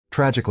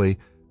Tragically,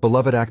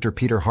 beloved actor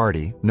Peter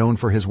Hardy, known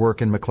for his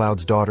work in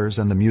McCloud's Daughters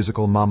and the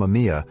musical Mamma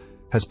Mia,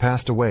 has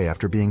passed away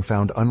after being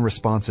found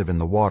unresponsive in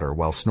the water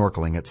while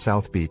snorkeling at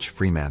South Beach,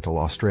 Fremantle,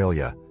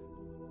 Australia.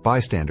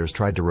 Bystanders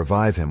tried to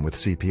revive him with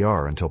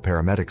CPR until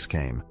paramedics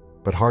came,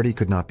 but Hardy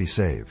could not be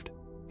saved.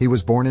 He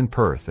was born in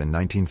Perth in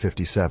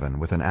 1957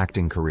 with an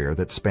acting career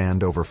that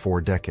spanned over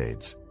 4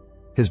 decades.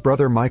 His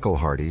brother Michael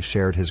Hardy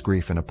shared his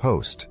grief in a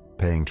post,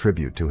 paying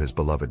tribute to his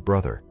beloved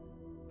brother.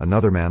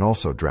 Another man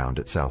also drowned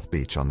at South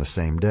Beach on the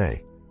same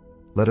day.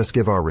 Let us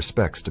give our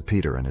respects to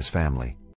Peter and his family.